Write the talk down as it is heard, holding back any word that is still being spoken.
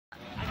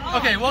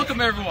Okay, welcome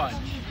everyone.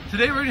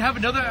 Today we're gonna have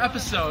another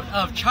episode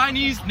of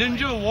Chinese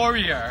Ninja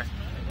Warrior.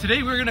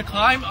 Today we're gonna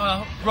climb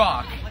a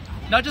rock.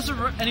 Not just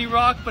any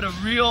rock, but a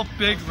real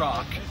big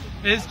rock.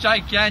 It is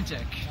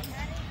gigantic.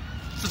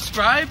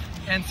 Subscribe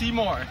and see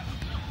more.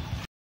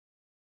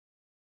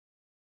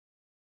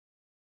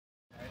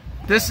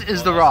 This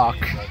is the rock.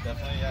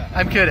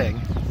 I'm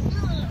kidding.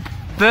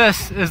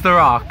 This is the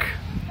rock.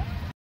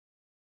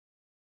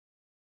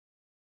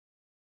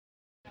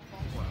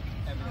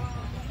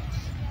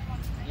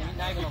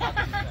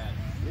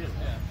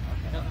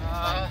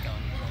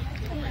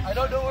 I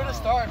don't know where to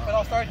start, but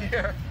I'll start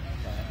here.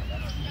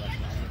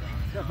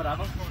 Yeah, but I'm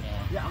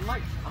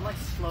like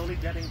slowly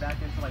getting back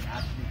into like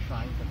actually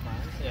trying to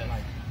climb. Yeah.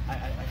 Like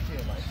I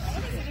feel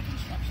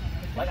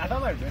like I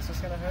thought my wrist was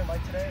gonna hurt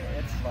like today.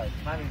 It's like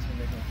climbing's been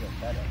making me feel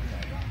better.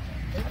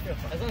 I feel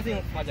fine. As long as you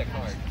don't project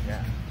hard.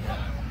 Yeah.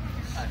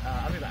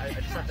 I mean, I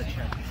just have to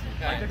check.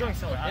 Like they're going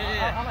somewhere.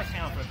 Yeah. I'll like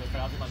hang out for a bit, but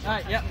I'll be like.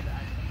 Alright, yep.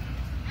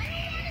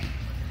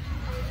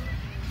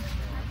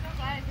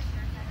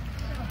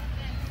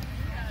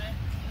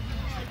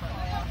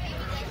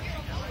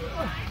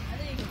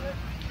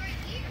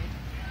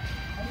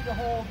 I need to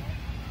hold.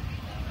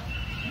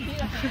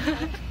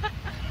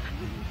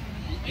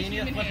 You need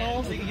a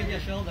foothold so you can give you a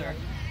shoulder.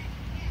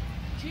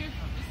 This is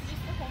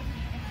just the whole thing.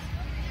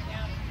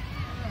 Yeah.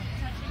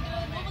 Touching it.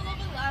 Move a little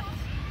bit left.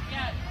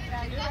 Yeah.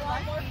 There's a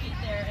lot more feet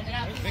there, and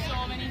there's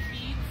so many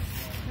feet.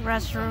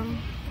 Restroom.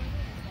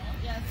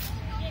 Yes.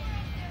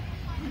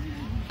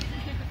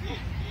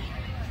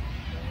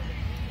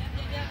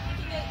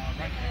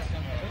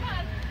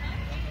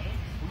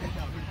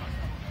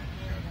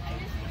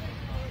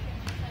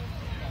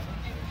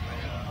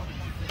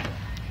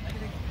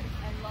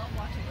 I love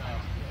watching that.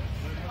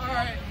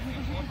 Alright.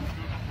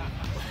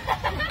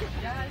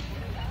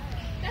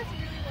 That's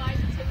really wide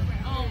to tip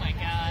around. Oh my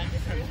god.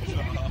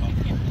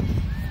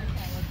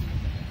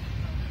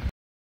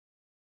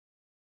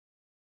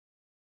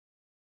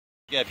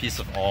 Get a piece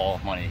of all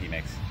money he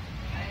makes.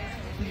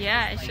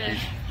 Yeah, I should.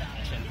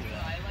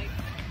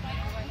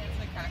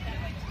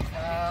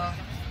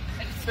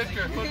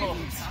 Victor,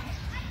 footholds.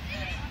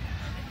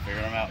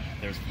 Figure them out.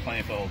 There's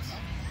plenty of footholds.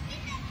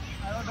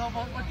 I don't know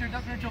about what your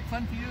differential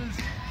plenty is.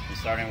 You're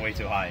starting way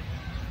too high.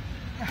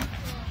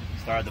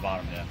 Start at the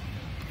bottom, yeah.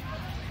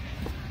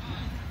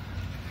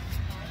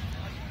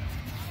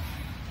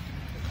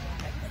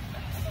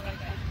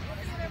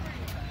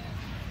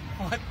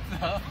 What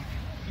the?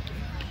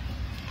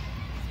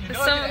 You There's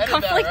know I can some edit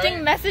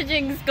conflicting that,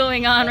 messaging's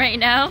going on right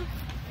now.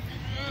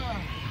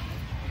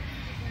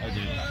 Oh,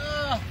 dude.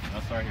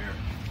 Let's start here.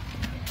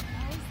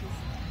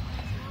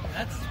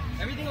 That's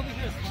everything over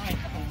here is fine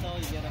until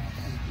you get up.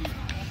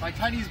 right? My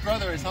Chinese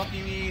brother is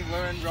helping me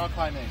learn rock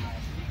climbing.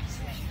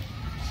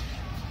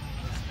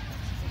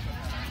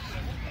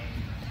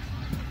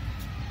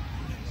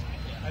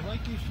 I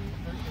like these shoes.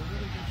 They're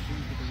really good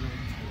shoes, but they're really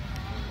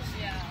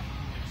expensive. Yeah.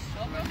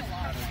 They'll break a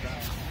lot.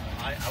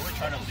 I would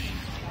try to lean.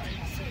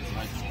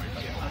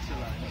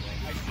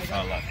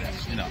 Oh, left,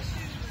 yes. You know.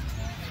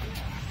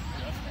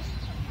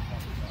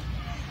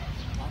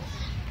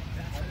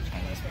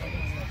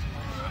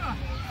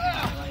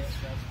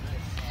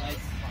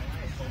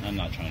 I'm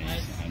not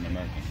Chinese. I'm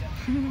American.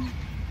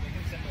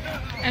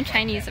 I'm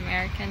Chinese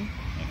American.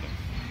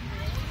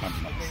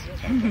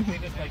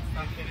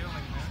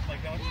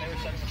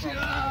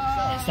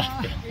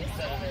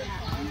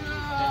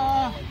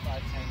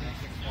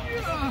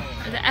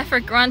 The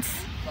effort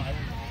grunts.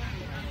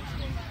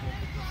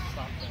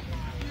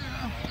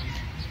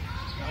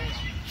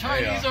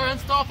 Chinese are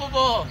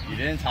unstoppable! You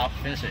didn't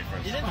finish it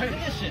first. You didn't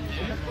finish it,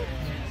 dude.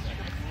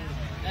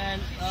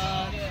 And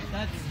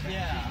that's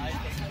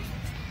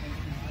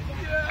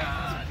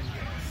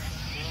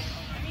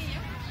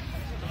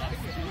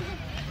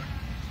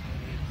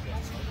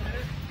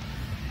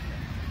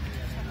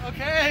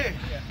Okay!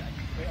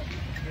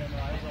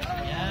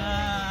 yeah.